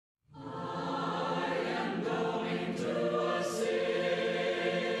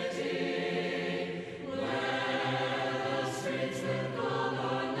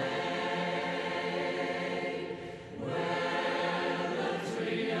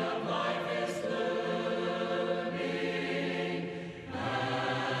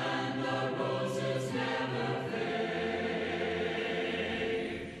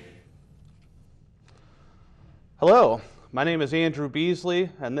Hello, my name is Andrew Beasley,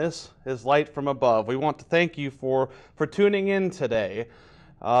 and this is Light from Above. We want to thank you for tuning in today.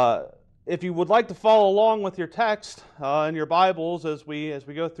 If you would like to follow along with your text in your Bibles as we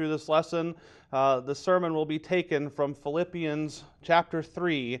go through this lesson, the sermon will be taken from Philippians chapter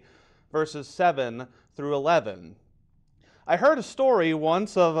 3, verses 7 through 11. I heard a story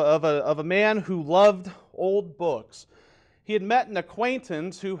once of a man who loved old books. He had met an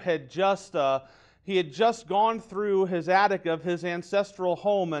acquaintance who had just gone through his attic of his ancestral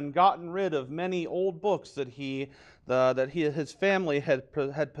home and gotten rid of many old books that his family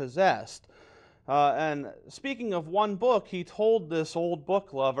had possessed. And speaking of one book, he told this old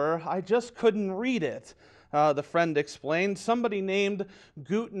book lover, "I just couldn't read it." The friend explained. Somebody named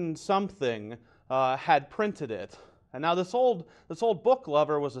Gutenberg something had printed it. And now this old book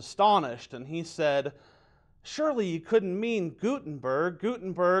lover was astonished, and he said, "Surely you couldn't mean Gutenberg.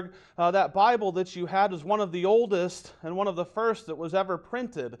 Gutenberg, that Bible that you had, is one of the oldest and one of the first that was ever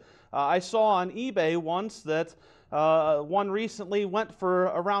printed. I saw on eBay once that one recently went for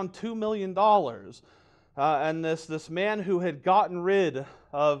around $2 million. And this man who had gotten rid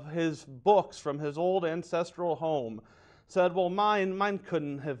of his books from his old ancestral home said, "Well, mine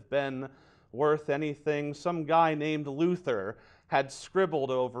couldn't have been worth anything. Some guy named Luther had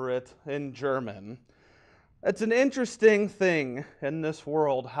scribbled over it in German." It's an interesting thing in this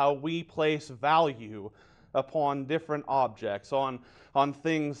world how we place value upon different objects, on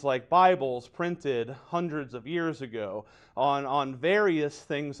things like Bibles printed hundreds of years ago, on various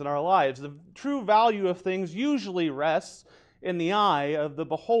things in our lives. The true value of things usually rests in the eye of the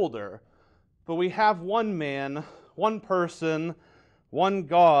beholder. But we have one man, one person, one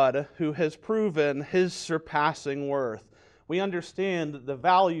God who has proven His surpassing worth. We understand that the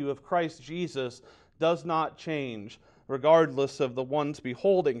value of Christ Jesus does not change, regardless of the ones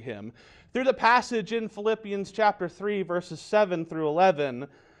beholding Him. Through the passage in Philippians chapter 3, verses 7 through 11,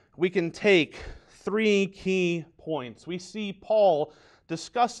 we can take three key points. We see Paul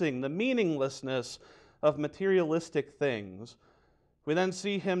discussing the meaninglessness of materialistic things. We then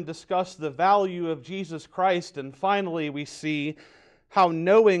see him discuss the value of Jesus Christ, and finally we see how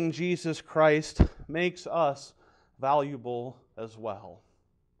knowing Jesus Christ makes us valuable as well.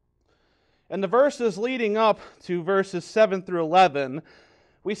 In the verses leading up to verses 7 through 11,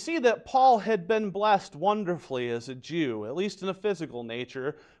 we see that Paul had been blessed wonderfully as a Jew, at least in a physical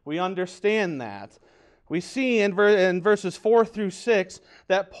nature. We understand that. We see in verses 4 through 6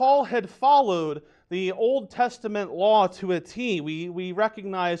 that Paul had followed the Old Testament law to a T. We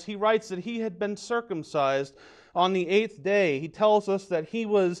recognize, he writes that he had been circumcised on the 8th day. He tells us that he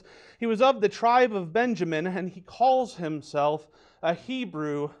was of the tribe of Benjamin, and he calls himself a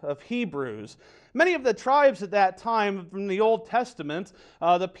Hebrew of Hebrews. Many of the tribes at that time from the Old Testament,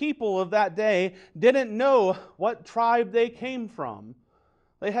 the people of that day, didn't know what tribe they came from.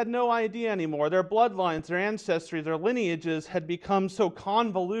 They had no idea anymore. Their bloodlines, their ancestry, their lineages had become so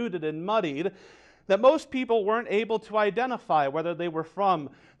convoluted and muddied that most people weren't able to identify whether they were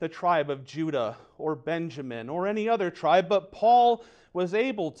from the tribe of Judah or Benjamin or any other tribe, but Paul was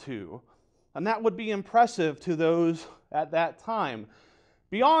able to. And that would be impressive to those at that time.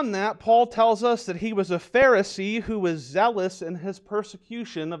 Beyond that, Paul tells us that he was a Pharisee who was zealous in his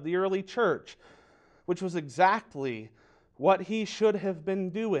persecution of the early church, which was exactly what he should have been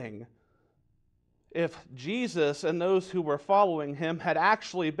doing if Jesus and those who were following him had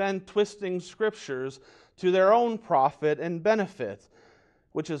actually been twisting scriptures to their own profit and benefit,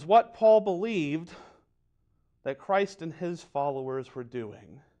 which is what Paul believed that Christ and his followers were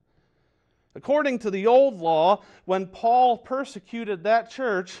doing. According to the old law, when Paul persecuted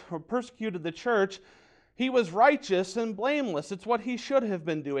the church, he was righteous and blameless. It's what he should have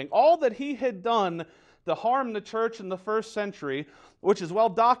been doing. All that he had done to harm the church in the first century, which is well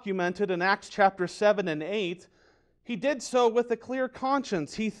documented in Acts chapter 7 and 8, he did so with a clear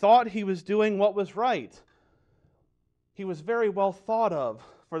conscience. He thought he was doing what was right. He was very well thought of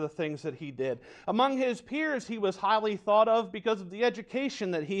for the things that he did. Among his peers, he was highly thought of because of the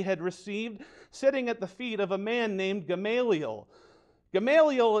education that he had received sitting at the feet of a man named Gamaliel.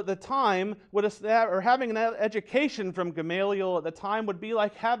 Gamaliel at the time, having an education from Gamaliel at the time would be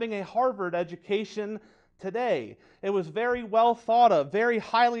like having a Harvard education today. It was very well thought of, very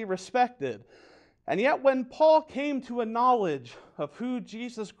highly respected. And yet when Paul came to a knowledge of who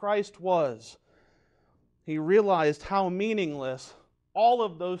Jesus Christ was, he realized how meaningless all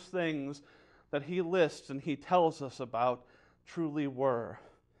of those things that he lists and he tells us about truly were.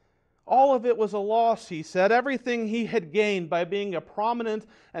 All of it was a loss, he said. Everything he had gained by being a prominent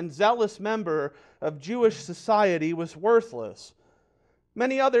and zealous member of Jewish society was worthless.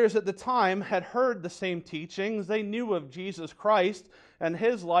 Many others at the time had heard the same teachings. They knew of Jesus Christ and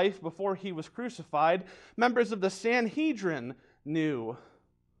his life before he was crucified. Members of the Sanhedrin knew.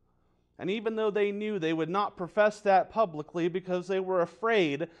 And even though they knew, they would not profess that publicly because they were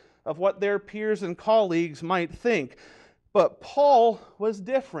afraid of what their peers and colleagues might think. But Paul was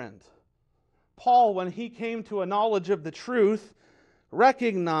different. Paul, when he came to a knowledge of the truth,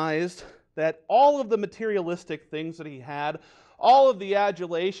 recognized that all of the materialistic things that he had, all of the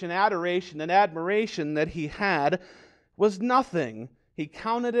adulation, adoration, and admiration that he had was nothing. He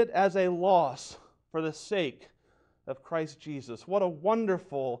counted it as a loss for the sake of Christ Jesus. What a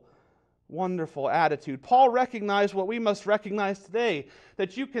wonderful, wonderful attitude. Paul recognized what we must recognize today,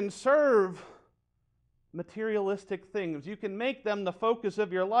 that you can serve materialistic things. You can make them the focus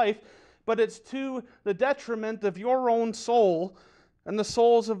of your life, but it's to the detriment of your own soul and the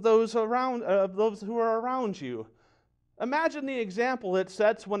souls of those who are around you. Imagine the example it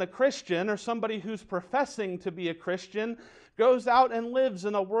sets when a Christian, or somebody who's professing to be a Christian, goes out and lives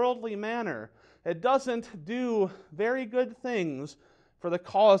in a worldly manner. It doesn't do very good things for the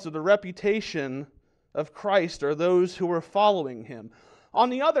cause of the reputation of Christ or those who are following him. On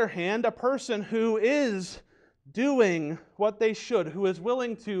the other hand, a person who is doing what they should, who is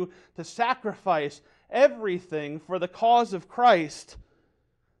willing to sacrifice everything for the cause of Christ,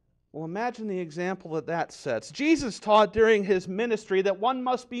 well, imagine the example that sets. Jesus taught during his ministry that one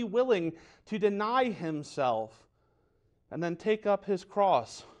must be willing to deny himself and then take up his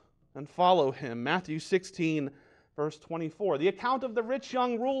cross and follow him. Matthew 16, verse 24. The account of the rich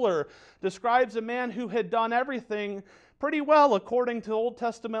young ruler describes a man who had done everything pretty well according to Old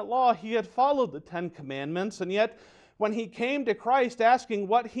Testament law. He had followed the Ten Commandments, and yet when he came to Christ asking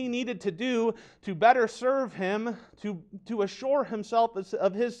what he needed to do to better serve him, to assure himself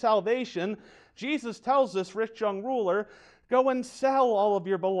of his salvation, Jesus tells this rich young ruler, go and sell all of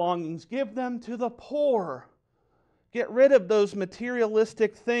your belongings, give them to the poor. Get rid of those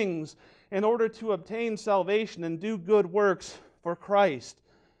materialistic things in order to obtain salvation and do good works for Christ.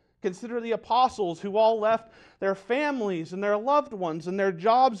 Consider the apostles who all left their families and their loved ones and their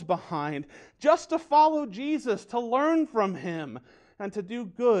jobs behind just to follow Jesus, to learn from him, and to do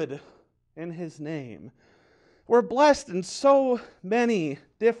good in his name. We're blessed in so many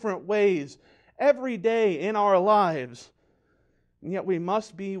different ways every day in our lives, and yet we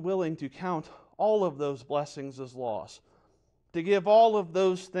must be willing to count all of those blessings as loss, to give all of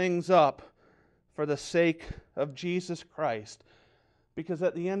those things up for the sake of Jesus Christ. Because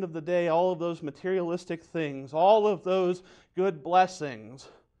at the end of the day, all of those materialistic things, all of those good blessings,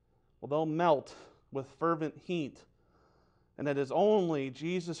 well, they'll melt with fervent heat. And it is only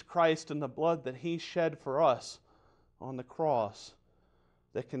Jesus Christ and the blood that he shed for us on the cross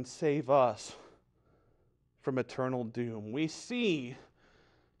that can save us from eternal doom. We see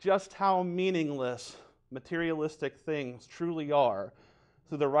just how meaningless materialistic things truly are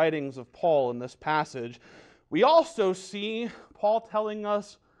through the writings of Paul in this passage. We also see Paul telling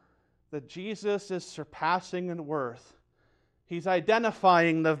us that Jesus is surpassing in worth. He's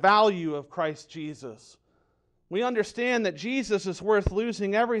identifying the value of Christ Jesus. We understand that Jesus is worth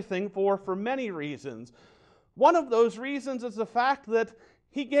losing everything for many reasons. One of those reasons is the fact that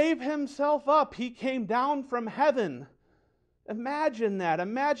he gave himself up. He came down from heaven. Imagine that.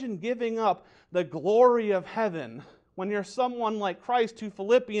 Imagine giving up the glory of heaven when you're someone like Christ, who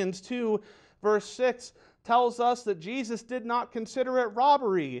Philippians 2, verse 6 tells us that Jesus did not consider it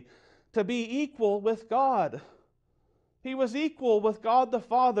robbery to be equal with God. He was equal with God the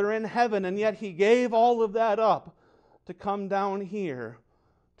Father in heaven, and yet he gave all of that up to come down here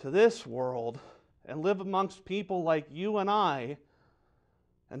to this world and live amongst people like you and I,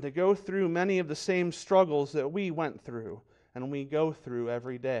 and to go through many of the same struggles that we went through and we go through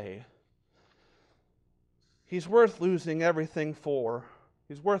every day. He's worth losing everything for.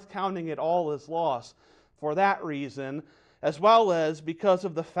 He's worth counting it all as loss for that reason, as well as because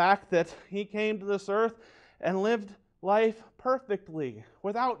of the fact that he came to this earth and lived life perfectly,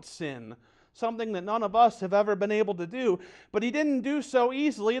 without sin, something that none of us have ever been able to do. But he didn't do so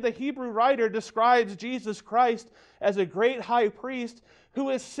easily. The Hebrew writer describes Jesus Christ as a great high priest who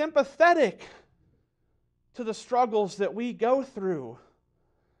is sympathetic to the struggles that we go through.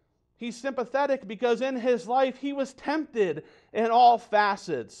 He's sympathetic because in his life he was tempted in all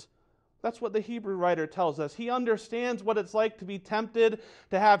facets. That's what the Hebrew writer tells us. He understands what it's like to be tempted,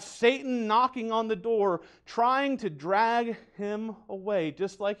 to have Satan knocking on the door, trying to drag him away,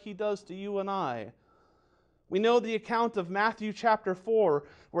 just like he does to you and I. We know the account of Matthew chapter 4,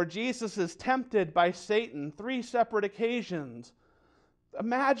 where Jesus is tempted by Satan 3 separate occasions.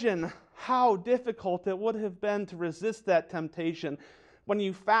 Imagine how difficult it would have been to resist that temptation when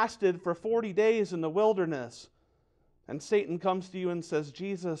you fasted for 40 days in the wilderness, and Satan comes to you and says,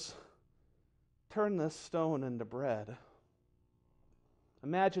 Jesus, turn this stone into bread.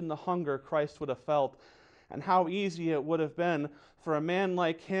 Imagine the hunger Christ would have felt and how easy it would have been for a man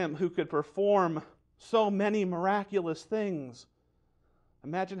like him who could perform so many miraculous things.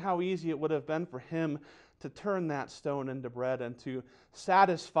 Imagine how easy it would have been for him to turn that stone into bread and to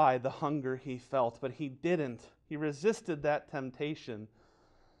satisfy the hunger he felt, but he didn't. He resisted that temptation.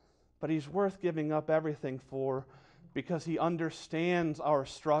 But he's worth giving up everything for because he understands our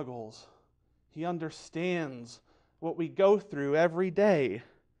struggles. He understands what we go through every day.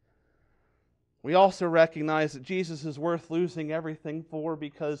 We also recognize that Jesus is worth losing everything for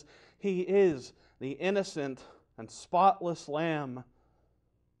because he is the innocent and spotless Lamb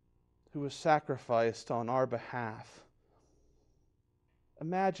who was sacrificed on our behalf.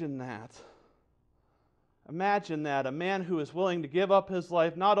 Imagine that. Imagine that, a man who is willing to give up his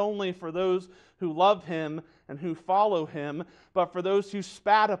life not only for those who love him and who follow him, but for those who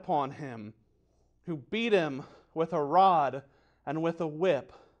spat upon him, who beat him with a rod and with a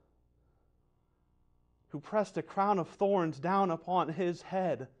whip, who pressed a crown of thorns down upon his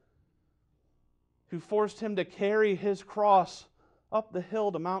head, who forced him to carry his cross up the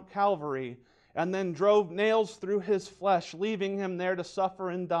hill to Mount Calvary, and then drove nails through his flesh, leaving him there to suffer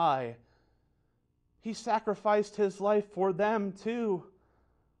and die. He sacrificed his life for them too,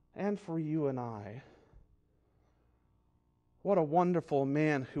 and for you and I. What a wonderful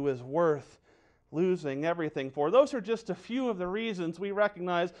man who is worth losing everything for. Those are just a few of the reasons we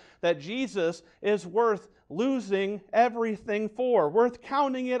recognize that Jesus is worth losing everything for, worth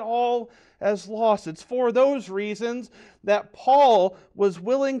counting it all as loss. It's for those reasons that Paul was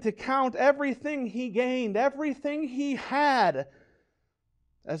willing to count everything he gained, everything he had,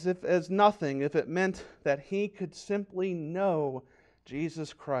 as nothing, if it meant that he could simply know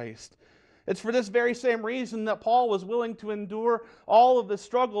Jesus Christ. It's for this very same reason that Paul was willing to endure all of the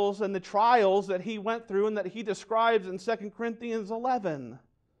struggles and the trials that he went through and that he describes in 2 Corinthians 11.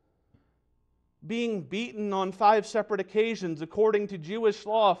 Being beaten on 5 separate occasions according to Jewish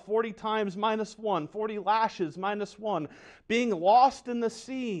law, 40 times minus 1, 40 lashes minus 1. Being lost in the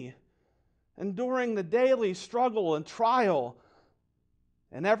sea, enduring the daily struggle and trial,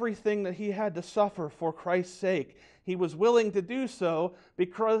 and everything that he had to suffer for Christ's sake. He was willing to do so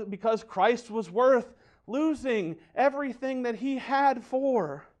because Christ was worth losing everything that he had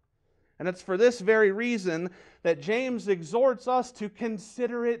for. And it's for this very reason that James exhorts us to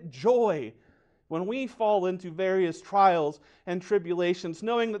consider it joy when we fall into various trials and tribulations,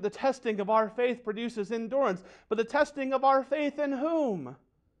 knowing that the testing of our faith produces endurance. But the testing of our faith in whom?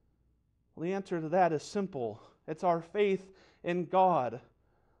 Well, the answer to that is simple. It's our faith in God,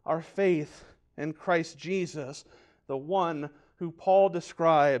 our faith in Christ Jesus, the one who Paul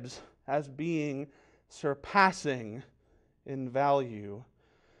describes as being surpassing in value.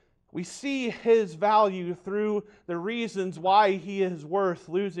 We see his value through the reasons why he is worth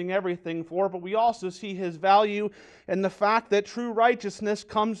losing everything for, but we also see his value in the fact that true righteousness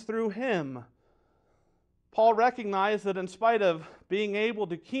comes through him. Paul recognized that in spite of being able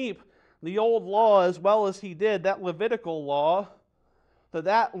to keep the old law as well as he did, that Levitical law,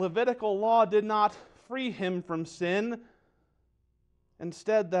 that Levitical law did not free him from sin.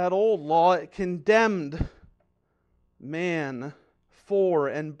 Instead, that old law condemned man for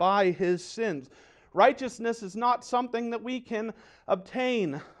and by his sins. Righteousness is not something that we can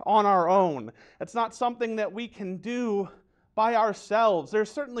obtain on our own. It's not something that we can do by ourselves.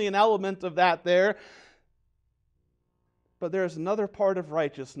 There's certainly an element of that there. But there's another part of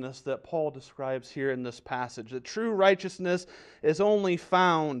righteousness that Paul describes here in this passage. That true righteousness is only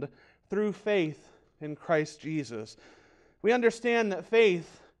found through faith in Christ Jesus. We understand that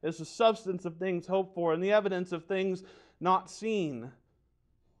faith is the substance of things hoped for and the evidence of things not seen.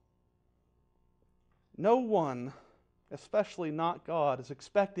 No one, especially not God, is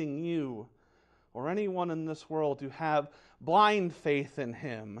expecting you or anyone in this world to have blind faith in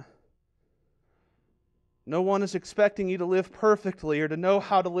Him. No one is expecting you to live perfectly or to know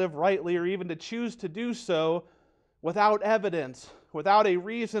how to live rightly or even to choose to do so without evidence, without a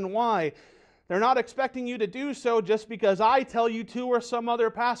reason why. They're not expecting you to do so just because I tell you to or some other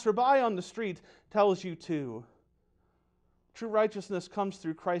passerby on the street tells you to. True righteousness comes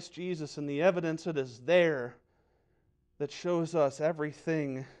through Christ Jesus, and the evidence that is there that shows us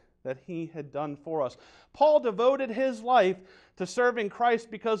everything that He had done for us. Paul devoted his life to serving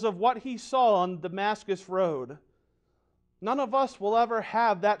Christ because of what he saw on the Damascus Road. None of us will ever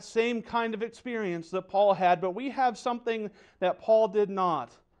have that same kind of experience that Paul had, but we have something that Paul did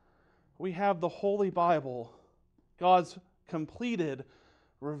not. We have the Holy Bible, God's completed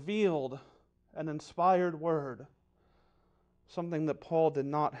revealed, an inspired word, something that Paul did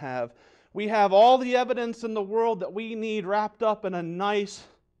not have. We have all the evidence in the world that we need wrapped up in a nice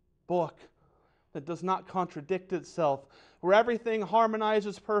book that does not contradict itself, where everything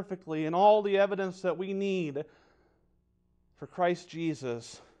harmonizes perfectly, and all the evidence that we need for Christ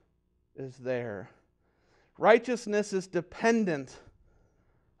Jesus is there. Righteousness is dependent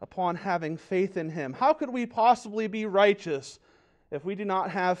upon having faith in Him. How could we possibly be righteous if we do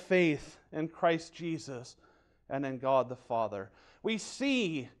not have faith in Christ Jesus and in God the Father? We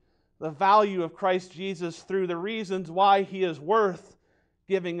see the value of Christ Jesus through the reasons why He is worth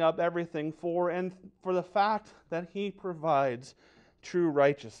giving up everything for, and for the fact that He provides true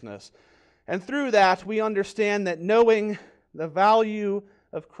righteousness. And through that, we understand that knowing the value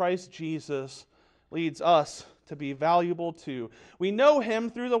of Christ Jesus leads us to be valuable too. We know Him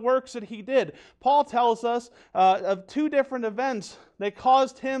through the works that He did. Paul tells us of two different events that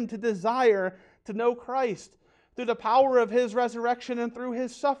caused him to desire to know Christ. Through the power of His resurrection and through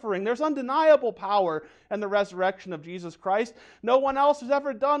His suffering. There's undeniable power in the resurrection of Jesus Christ. No one else has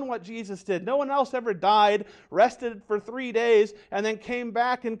ever done what Jesus did. No one else ever died, rested for 3 days, and then came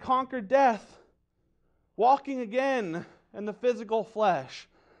back and conquered death, walking again in the physical flesh.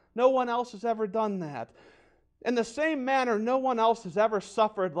 No one else has ever done that. In the same manner, no one else has ever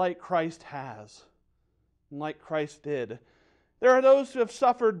suffered like Christ has, and like Christ did. There are those who have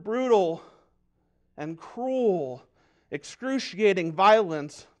suffered brutal and cruel, excruciating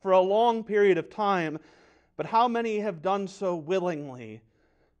violence for a long period of time, but how many have done so willingly,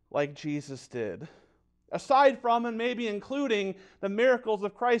 like Jesus did? Aside from, and maybe including, the miracles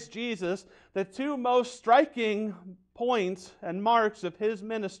of Christ Jesus, the two most striking points and marks of His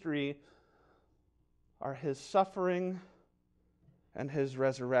ministry are His suffering and His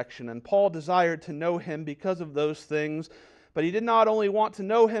resurrection. And Paul desired to know Him because of those things. But he did not only want to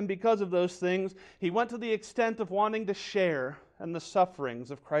know Him because of those things, he went to the extent of wanting to share in the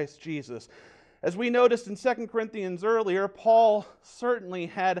sufferings of Christ Jesus. As we noticed in 2 Corinthians earlier, Paul certainly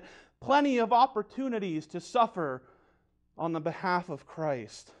had plenty of opportunities to suffer on the behalf of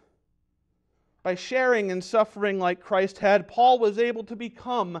Christ. By sharing in suffering like Christ had, Paul was able to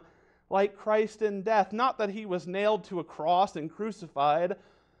become like Christ in death. Not that he was nailed to a cross and crucified,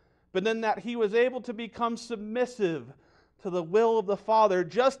 but in that he was able to become submissive to the will of the Father,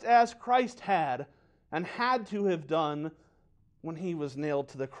 just as Christ had and had to have done when He was nailed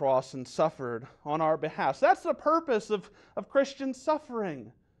to the cross and suffered on our behalf. So that's the purpose of Christian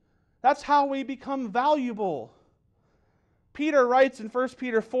suffering. That's how we become valuable. Peter writes in 1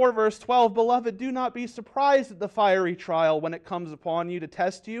 Peter 4, verse 12, "Beloved, do not be surprised at the fiery trial when it comes upon you to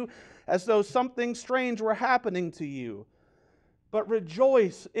test you, as though something strange were happening to you. But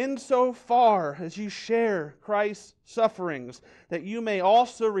rejoice insofar as you share Christ's sufferings, that you may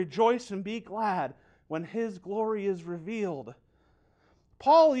also rejoice and be glad when His glory is revealed."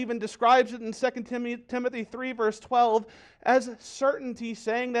 Paul even describes it in 2 Timothy 3, verse 12, as certainty,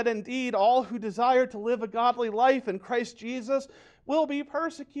 saying that indeed all who desire to live a godly life in Christ Jesus will be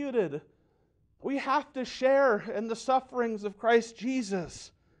persecuted. We have to share in the sufferings of Christ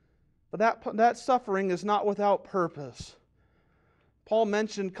Jesus. But that suffering is not without purpose. Paul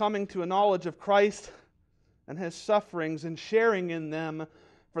mentioned coming to a knowledge of Christ and His sufferings and sharing in them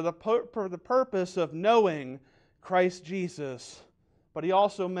for the purpose of knowing Christ Jesus. But he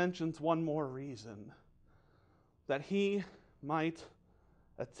also mentions one more reason, that he might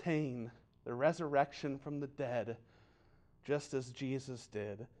attain the resurrection from the dead, just as Jesus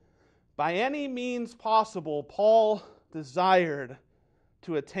did. By any means possible, Paul desired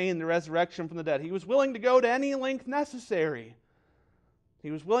to attain the resurrection from the dead. He was willing to go to any length necessary.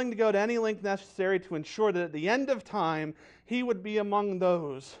 He was willing to go to any length necessary to ensure that at the end of time, he would be among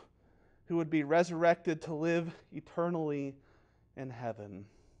those who would be resurrected to live eternally in heaven.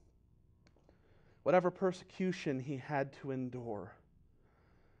 Whatever persecution he had to endure,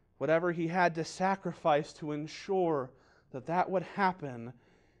 whatever he had to sacrifice to ensure that that would happen,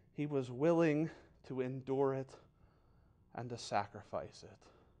 he was willing to endure it and to sacrifice it.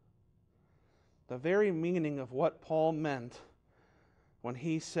 The very meaning of what Paul meant when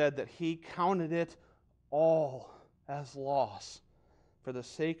he said that he counted it all as loss for the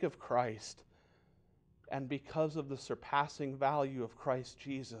sake of Christ and because of the surpassing value of Christ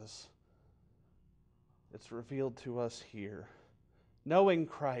Jesus, it's revealed to us here. Knowing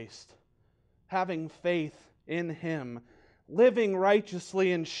Christ, having faith in Him, living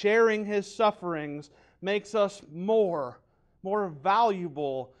righteously and sharing His sufferings makes us more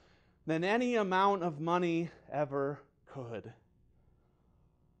valuable than any amount of money ever could.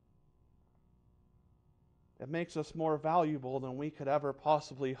 It makes us more valuable than we could ever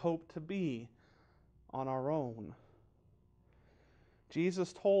possibly hope to be on our own.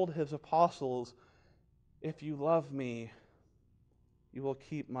 Jesus told his apostles, "If you love me, you will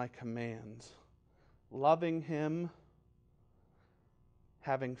keep my commands." Loving him,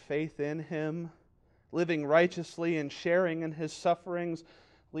 having faith in him, living righteously and sharing in his sufferings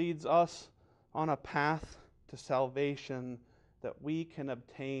leads us on a path to salvation that we can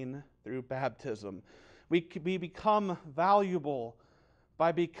obtain through baptism. We become valuable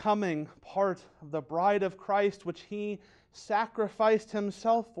by becoming part of the bride of Christ, which he sacrificed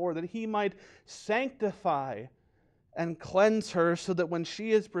himself for, that he might sanctify and cleanse her, so that when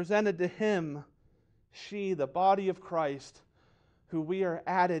she is presented to him, she, the body of Christ, who we are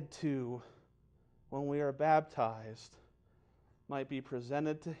added to when we are baptized, might be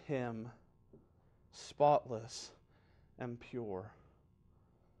presented to him spotless and pure.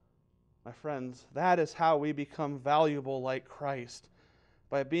 My friends, that is how we become valuable like Christ,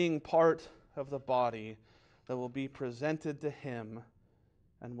 by being part of the body that will be presented to him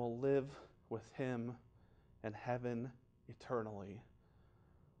and will live with him in heaven eternally.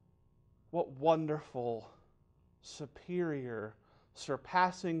 What wonderful, superior,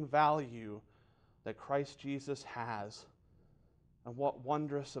 surpassing value that Christ Jesus has, and what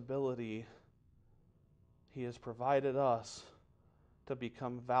wondrous ability he has provided us to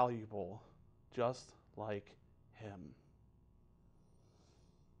become valuable just like him.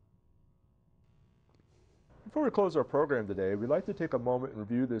 Before we close our program today, we'd like to take a moment and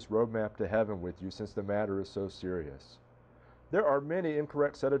review this roadmap to heaven with you, since the matter is so serious. There are many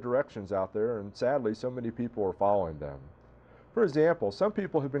incorrect set of directions out there, and sadly so many people are following them. For example, some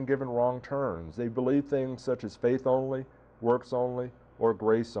people have been given wrong turns. They believe things such as faith only, works only, or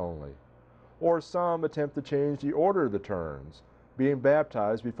grace only. Or some attempt to change the order of the turns, being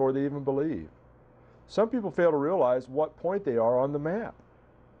baptized before they even believe. Some people fail to realize what point they are on the map.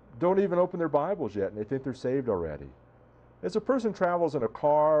 Don't even open their Bibles yet, and they think they're saved already. As a person travels in a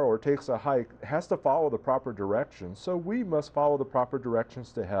car or takes a hike, it has to follow the proper directions, so we must follow the proper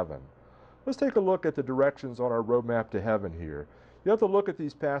directions to heaven. Let's take a look at the directions on our roadmap to heaven here. You have to look at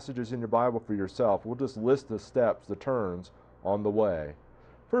these passages in your Bible for yourself. We'll just list the steps, the turns on the way.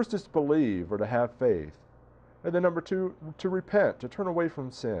 First is to believe, or to have faith. And then number 2, to repent, to turn away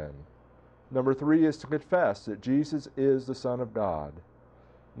from sin. Number 3 is to confess that Jesus is the Son of God.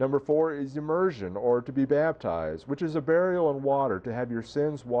 Number 4 is immersion, or to be baptized, which is a burial in water to have your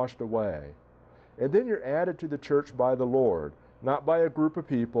sins washed away. And then you're added to the church by the Lord, not by a group of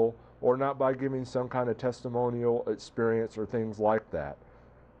people, or not by giving some kind of testimonial experience or things like that.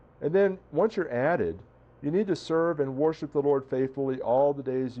 And then once you're added, you need to serve and worship the Lord faithfully all the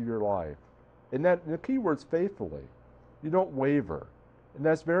days of your life. And the key word's faithfully. You don't waver. And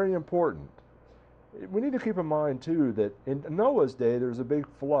that's very important. We need to keep in mind, too, that in Noah's day there was a big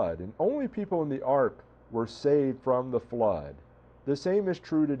flood, and only people in the ark were saved from the flood. The same is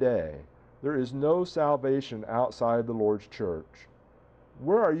true today. There is no salvation outside the Lord's church.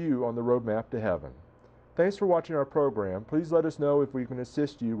 Where are you on the roadmap to heaven? Thanks for watching our program. Please let us know if we can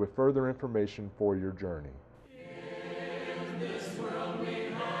assist you with further information for your journey. In this world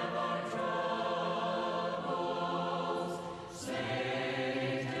we have our troubles.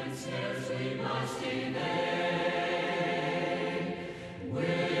 Satan snares we must evade.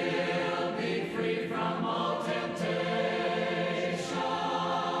 We'll be free from all temptations,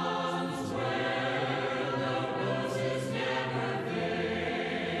 where the roses never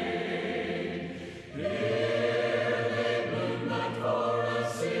fade. Here they bloom but for a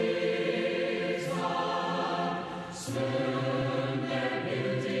season, soon